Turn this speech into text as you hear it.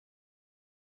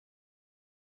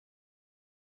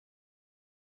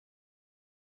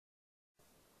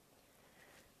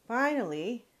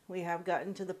finally we have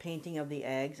gotten to the painting of the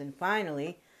eggs, and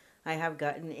finally I have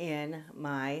gotten in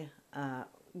my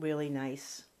really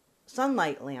nice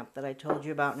sunlight lamp that I told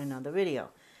you about in another video.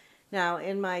 Now,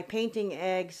 in my painting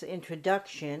eggs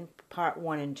introduction, part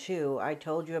 1 and 2, I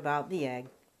told you about the egg.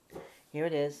 Here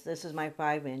it is. This is my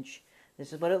 5-inch.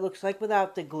 This is what it looks like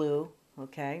without the glue.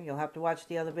 Okay, you'll have to watch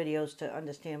the other videos to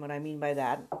understand what I mean by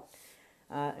that.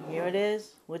 Here it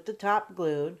is with the top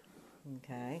glued.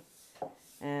 Okay,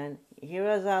 and here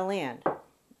is our land.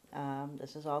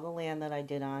 This is all the land that I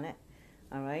did on it.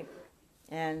 All right,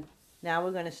 and now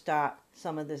we're going to start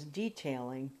some of this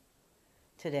detailing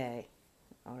today.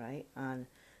 All right, on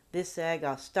this egg,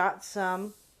 I'll start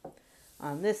some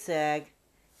on this egg,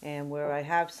 and where I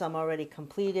have some already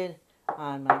completed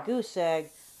on my goose egg,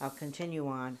 I'll continue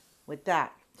on with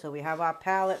that. So we have our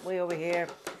palette way over here.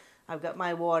 I've got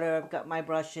my water, I've got my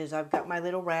brushes, I've got my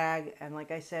little rag, and like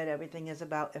I said, everything is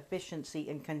about efficiency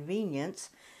and convenience.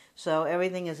 So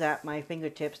everything is at my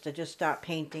fingertips to just start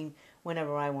painting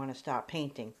whenever I want to start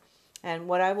painting. And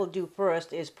what I will do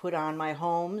first is put on my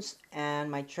homes and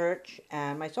my church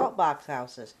and my salt box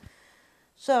houses.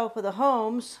 So for the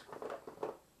homes,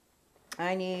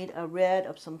 I need a red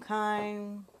of some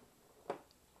kind.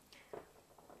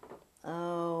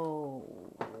 Oh,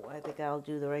 I think I'll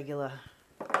do the regular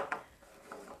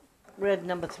red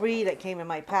number 3 that came in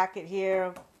my packet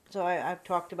here. So I've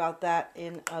talked about that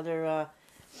in other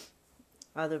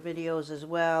videos as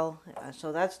well.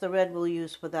 So that's the red we'll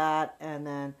use for that. And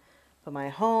then for my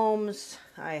homes,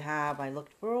 I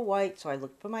looked for a white, so I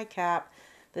looked for my cap.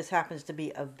 This happens to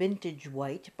be a vintage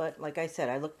white, but like I said,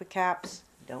 I look for caps,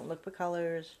 don't look for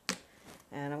colors.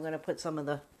 And I'm going to put some of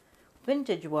the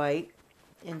vintage white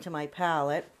into my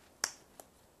palette.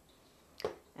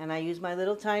 And I use my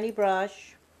little tiny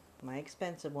brush, my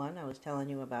expensive one I was telling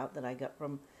you about that I got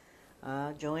from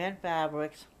Joann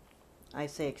Fabrics. I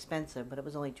say expensive, but it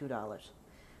was only $2.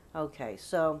 Okay,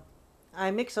 so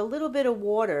I mix a little bit of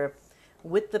water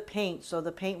with the paint so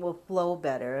the paint will flow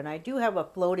better. And I do have a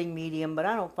floating medium, but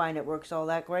I don't find it works all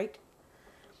that great.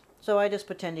 So I just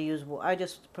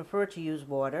prefer to use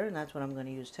water, and that's what I'm going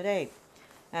to use today.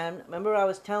 And remember I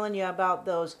was telling you about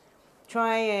those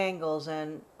triangles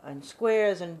and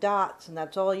squares and dots, and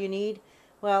that's all you need?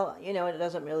 Well, you know, it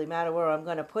doesn't really matter where I'm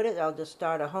going to put it. I'll just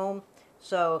start a home.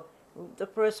 So the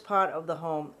first part of the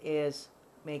home is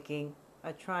making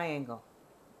a triangle.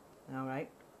 All right.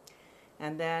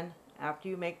 And then after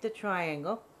you make the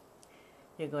triangle,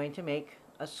 you're going to make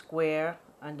a square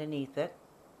underneath it.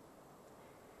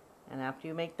 And after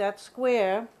you make that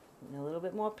square, and a little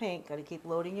bit more paint, got to keep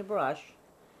loading your brush,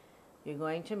 you're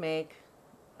going to make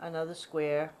another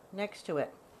square next to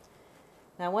it.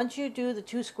 Now once you do the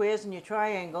 2 squares in your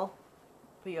triangle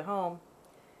for your home,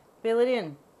 fill it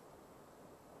in.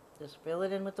 Just fill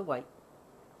it in with the white.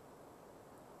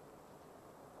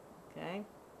 Okay?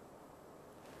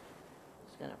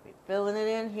 Just going to be filling it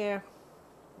in here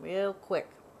real quick.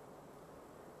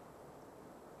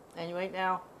 And right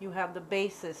now you have the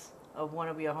basis of one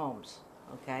of your homes.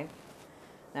 Okay?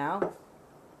 Now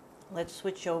let's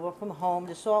switch over from home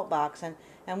to salt box.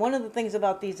 And one of the things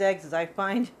about these eggs is I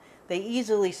find they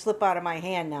easily slip out of my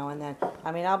hand now and then.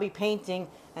 I mean, I'll be painting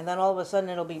and then all of a sudden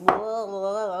it'll be,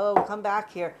 whoa, come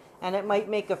back here. And it might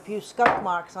make a few scuff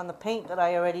marks on the paint that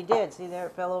I already did. See, there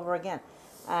it fell over again.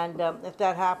 And if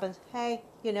that happens, hey,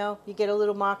 you know, you get a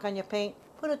little mark on your paint,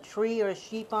 put a tree or a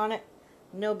sheep on it.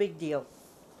 No big deal.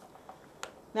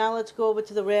 Now let's go over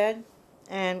to the red.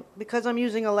 And because I'm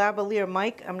using a lavalier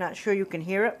mic, I'm not sure you can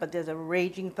hear it, but there's a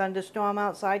raging thunderstorm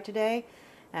outside today.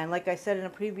 And like I said in a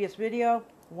previous video,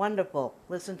 wonderful.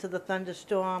 Listen to the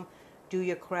thunderstorm, do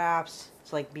your crafts.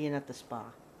 It's like being at the spa.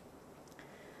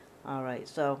 Alright,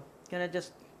 so gonna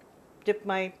just dip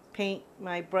my paint,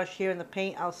 my brush here in the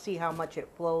paint. I'll see how much it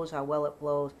flows, how well it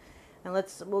flows. And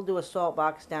we'll do a salt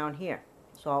box down here.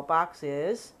 Salt box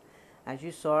is, as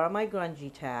you saw on my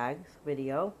grungy tags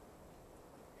video,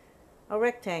 a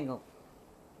rectangle.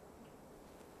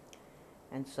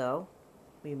 And so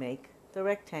we make the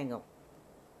rectangle.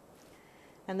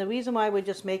 And the reason why we're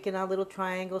just making our little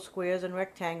triangles, squares, and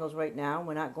rectangles right now,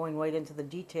 we're not going right into the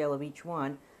detail of each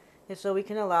one, is so we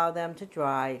can allow them to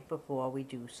dry before we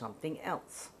do something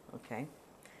else. Okay?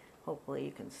 Hopefully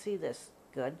you can see this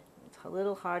good. It's a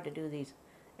little hard to do these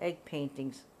egg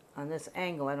paintings on this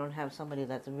angle. I don't have somebody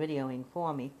that's videoing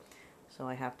for me, so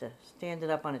I have to stand it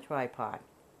up on a tripod.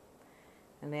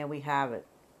 And there we have it.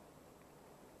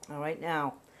 All right,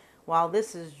 now, while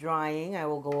this is drying, I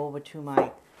will go over to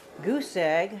my goose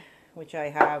egg, which I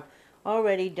have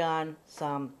already done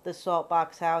some. This salt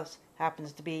box house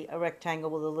happens to be a rectangle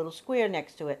with a little square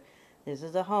next to it. This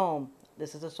is a home.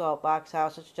 this is a salt box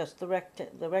house. It's just the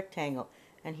rectangle.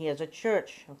 And here's a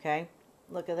church, okay?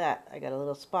 Look at that. I got a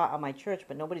little spot on my church,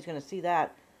 but nobody's going to see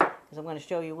that because I'm going to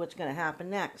show you what's going to happen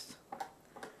next.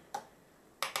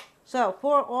 So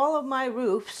for all of my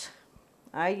roofs,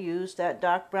 I used that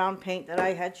dark brown paint that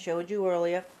I had showed you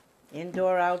earlier.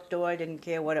 Indoor, outdoor, I didn't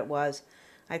care what it was.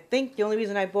 I think the only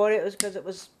reason I bought it was because it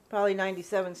was probably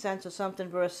 97 cents or something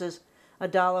versus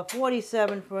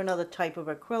 $1.47 for another type of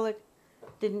acrylic.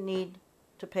 Didn't need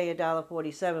to pay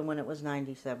 $1.47 when it was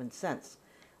 97 cents.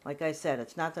 Like I said,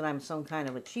 it's not that I'm some kind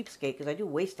of a cheapskate, because I do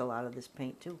waste a lot of this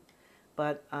paint too.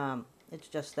 But it's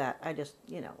just that I just,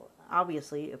 you know,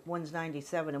 obviously if one's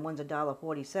 97 and one's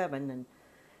 $1.47, and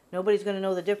nobody's going to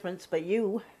know the difference but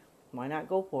you, why not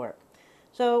go for it?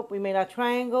 So we made our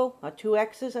triangle, our two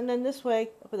X's, and then this way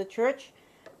for the church,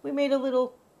 we made a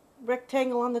little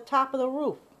rectangle on the top of the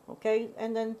roof, okay?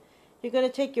 And then you're going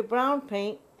to take your brown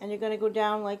paint and you're going to go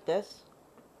down like this,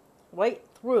 right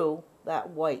through that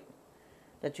white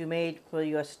that you made for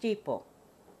your steeple,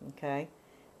 okay?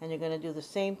 And you're going to do the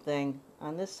same thing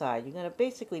on this side. You're going to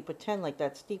basically pretend like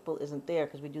that steeple isn't there,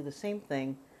 because we do the same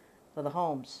thing for the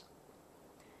homes.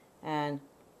 And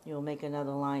you'll make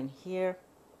another line here,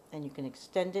 and you can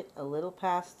extend it a little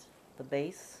past the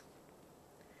base.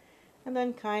 And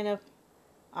then kind of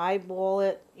eyeball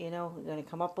it, you know, you're going to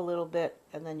come up a little bit,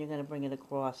 and then you're going to bring it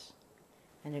across.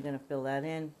 And you're going to fill that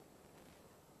in,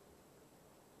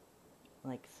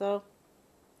 like so.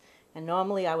 And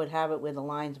normally I would have it where the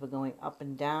lines were going up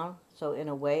and down. So in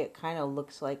a way it kind of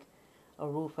looks like a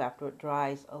roof after it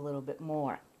dries a little bit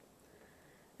more.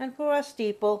 And for our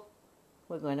steeple,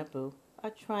 we're going to do a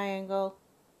triangle.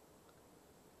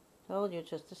 Told you,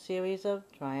 just a series of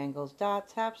triangles,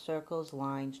 dots, half circles,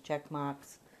 lines, check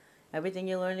marks. Everything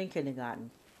you learned in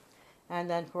kindergarten. And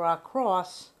then for our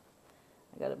cross,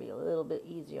 I got to be a little bit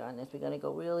easier on this. We're going to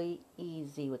go really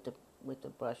easy with the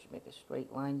brush. Make a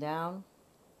straight line down.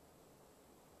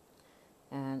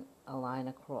 And a line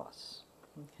across,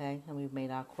 okay, and we've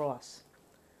made our cross.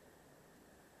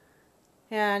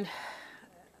 And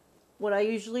what I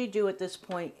usually do at this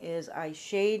point is I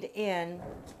shade in,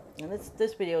 and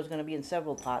this video is going to be in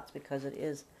several parts because it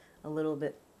is a little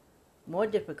bit more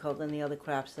difficult than the other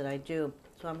crafts that I do.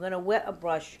 So I'm going to wet a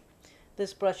brush.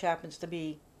 This brush happens to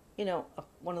be, you know,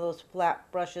 one of those flat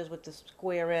brushes with the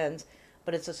square ends,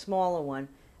 but it's a smaller one.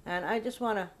 And I just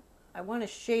want to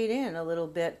shade in a little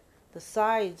bit the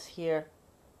sides here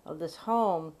of this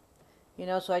home, you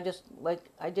know, so I just, like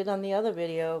I did on the other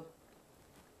video,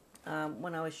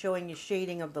 when I was showing you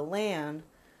shading of the land,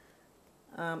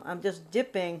 I'm just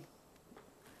dipping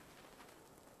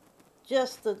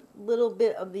just a little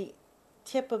bit of the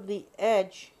tip of the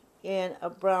edge in a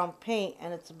brown paint,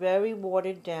 and it's very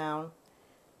watered down.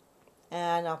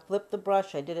 And I'll flip the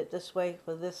brush. I did it this way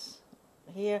for this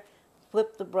here.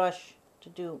 Flip the brush to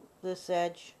do this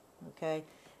edge, okay?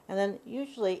 And then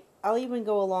usually I'll even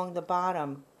go along the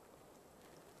bottom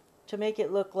to make it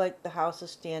look like the house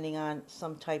is standing on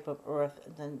some type of earth,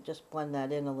 and then just blend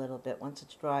that in a little bit. Once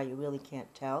it's dry, you really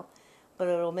can't tell, but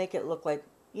it'll make it look like,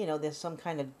 you know, there's some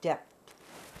kind of depth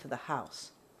to the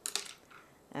house.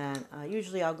 And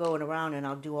usually I'll go around and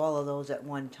I'll do all of those at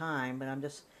one time, but I'm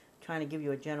just trying to give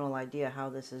you a general idea how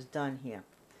this is done here.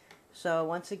 So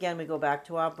once again, we go back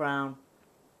to our brown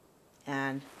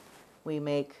and we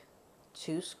make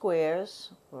two squares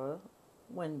for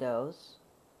windows.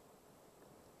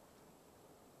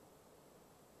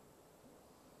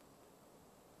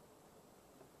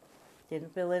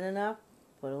 Didn't fill in enough,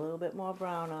 put a little bit more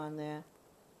brown on there.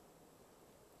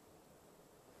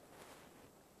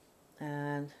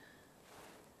 And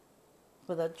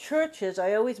for the churches,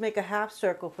 I always make a half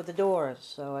circle for the doors,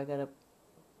 so I gotta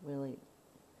really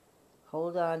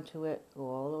hold on to it, go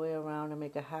all the way around and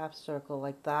make a half circle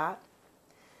like that.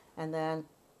 And then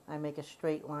I make a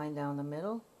straight line down the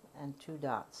middle and two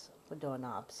dots for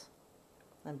doorknobs.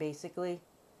 And basically,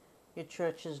 your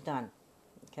church is done,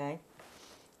 okay?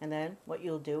 And then what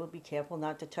you'll do, be careful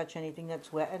not to touch anything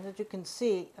that's wet. And as you can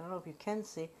see, I don't know if you can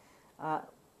see,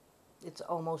 it's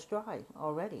almost dry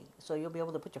already. So you'll be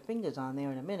able to put your fingers on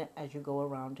there in a minute as you go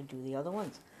around to do the other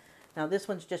ones. Now this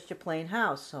one's just your plain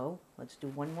house, so let's do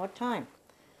one more time.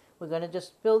 We're going to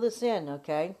just fill this in,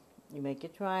 okay? You make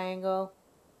your triangle.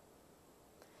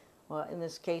 Well, in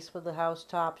this case for the house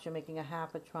tops, you're making a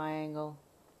half a triangle.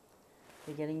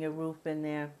 You're getting your roof in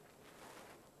there.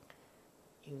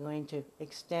 You're going to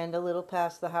extend a little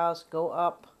past the house, go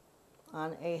up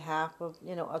on a half of,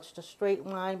 you know, just a straight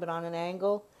line, but on an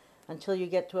angle until you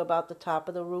get to about the top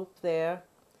of the roof there.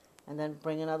 And then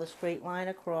bring another straight line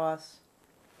across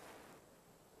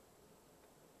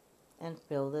and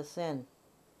fill this in.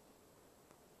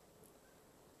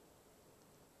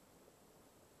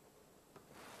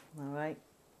 All right.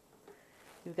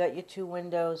 You've got your 2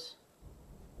 windows,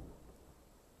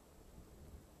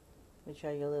 which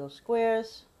are your little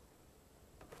squares.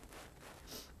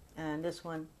 And this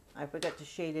one, I forgot to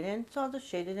shade it in, so I'll just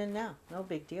shade it in now. No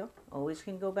big deal. Always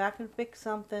can go back and fix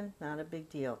something. Not a big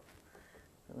deal.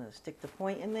 I'm going to stick the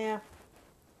point in there.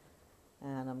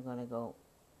 And I'm going to go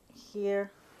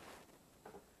here.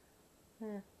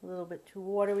 A little bit too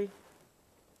watery.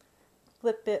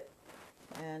 Flip it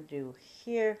and do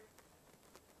here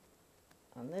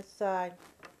on this side.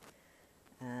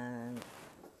 And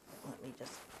let me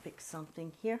just fix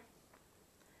something here.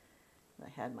 I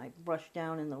had my brush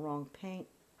down in the wrong paint,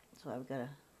 so I've got to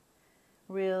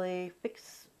really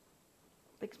fix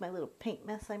my little paint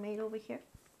mess I made over here.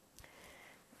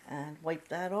 And wipe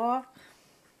that off.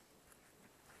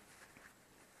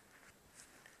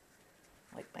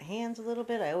 Wipe my hands a little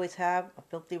bit. I always have a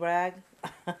filthy rag,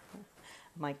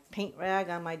 my paint rag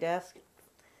on my desk.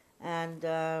 And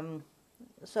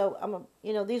so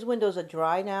these windows are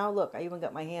dry now. Look, I even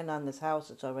got my hand on this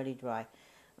house. It's already dry.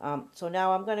 So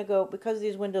now I'm going to go, because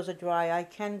these windows are dry, I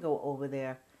can go over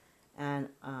there and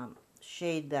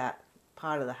shade that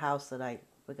part of the house that I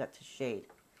forgot to shade.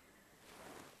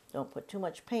 Don't put too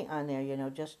much paint on there,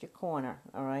 just your corner,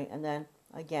 all right? And then,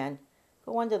 again,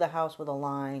 go under the house with a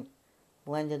line,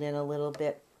 blend it in a little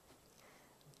bit,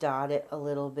 dot it a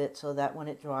little bit so that when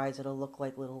it dries, it'll look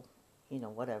like little,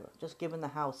 whatever. Just giving the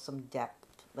house some depth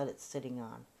that it's sitting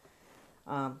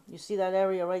on. You see that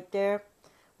area right there?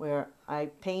 Where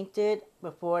I painted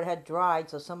before it had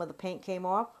dried, so some of the paint came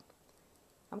off.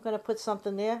 I'm going to put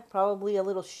something there, probably a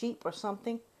little sheep or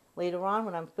something later on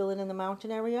when I'm filling in the mountain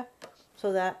area,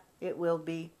 so that it will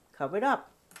be covered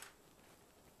up.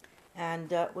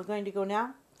 And we're going to go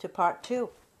now to part 2.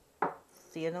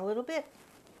 See you in a little bit.